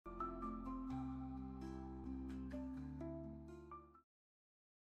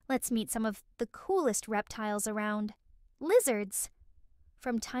Let's meet some of the coolest reptiles around. Lizards.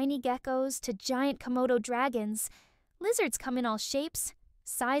 From tiny geckos to giant Komodo dragons, lizards come in all shapes,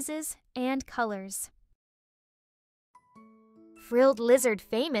 sizes, and colors. Frilled Lizard,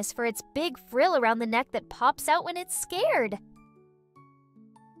 famous for its big frill around the neck that pops out when it's scared.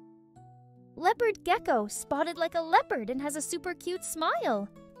 Leopard Gecko, spotted like a leopard and has a super cute smile.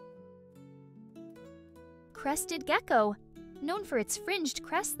 Crested Gecko, known for its fringed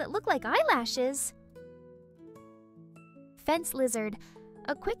crests that look like eyelashes. Fence Lizard,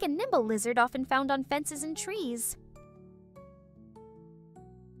 a quick and nimble lizard often found on fences and trees.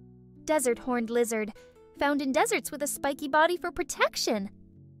 Desert Horned Lizard, found in deserts with a spiky body for protection.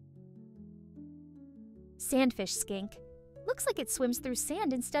 Sandfish Skink, looks like it swims through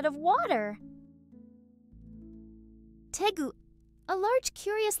sand instead of water. Tegu, a large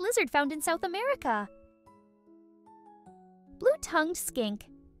curious lizard found in South America. Blue-tongued skink,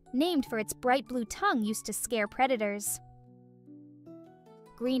 named for its bright blue tongue used to scare predators.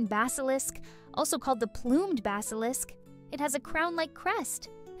 Green basilisk, also called the plumed basilisk. It has a crown-like crest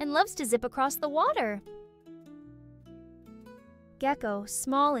and loves to zip across the water. Gecko,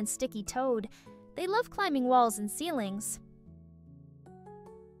 small and sticky-toed. They love climbing walls and ceilings.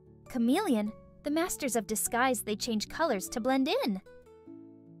 Chameleon, the masters of disguise. They change colors to blend in.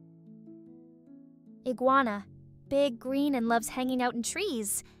 Iguana, big, green, and loves hanging out in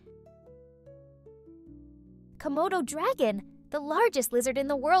trees. Komodo Dragon, the largest lizard in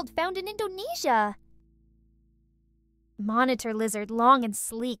the world, found in Indonesia. Monitor Lizard, long and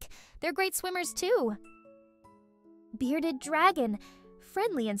sleek. They're great swimmers too. Bearded Dragon,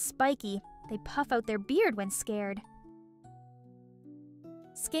 friendly and spiky. They puff out their beard when scared.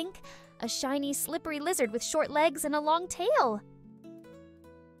 Skink, a shiny, slippery lizard with short legs and a long tail.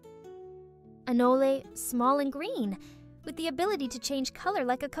 Anole, small and green, with the ability to change color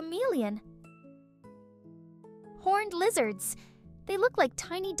like a chameleon. Horned lizards. They look like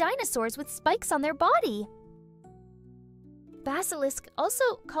tiny dinosaurs with spikes on their body. Basilisk, also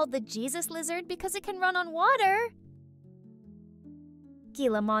called the Jesus lizard because it can run on water.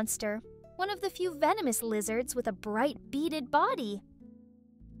 Gila Monster, one of the few venomous lizards with a bright beaded body.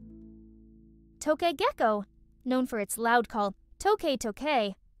 Tokay Gecko, known for its loud call, Tokay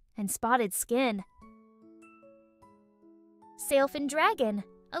Tokay, and spotted skin. Sailfin Dragon,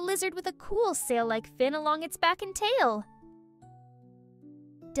 a lizard with a cool sail-like fin along its back and tail.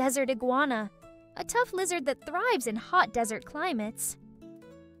 Desert Iguana, a tough lizard that thrives in hot desert climates.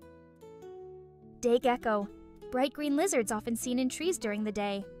 Day Gecko, bright green lizards often seen in trees during the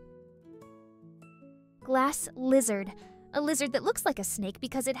day. Glass Lizard, a lizard that looks like a snake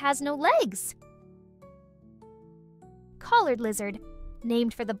because it has no legs. Collared Lizard,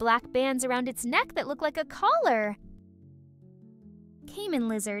 named for the black bands around its neck that look like a collar. Caiman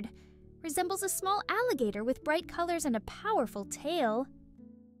Lizard, resembles a small alligator with bright colors and a powerful tail.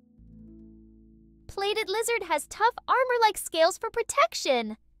 Plated Lizard has tough armor-like scales for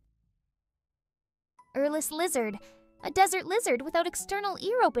protection. Earless Lizard, a desert lizard without external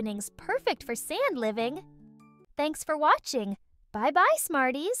ear openings, perfect for sand living. Thanks for watching. Bye-bye,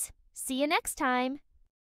 Smarties. See you next time.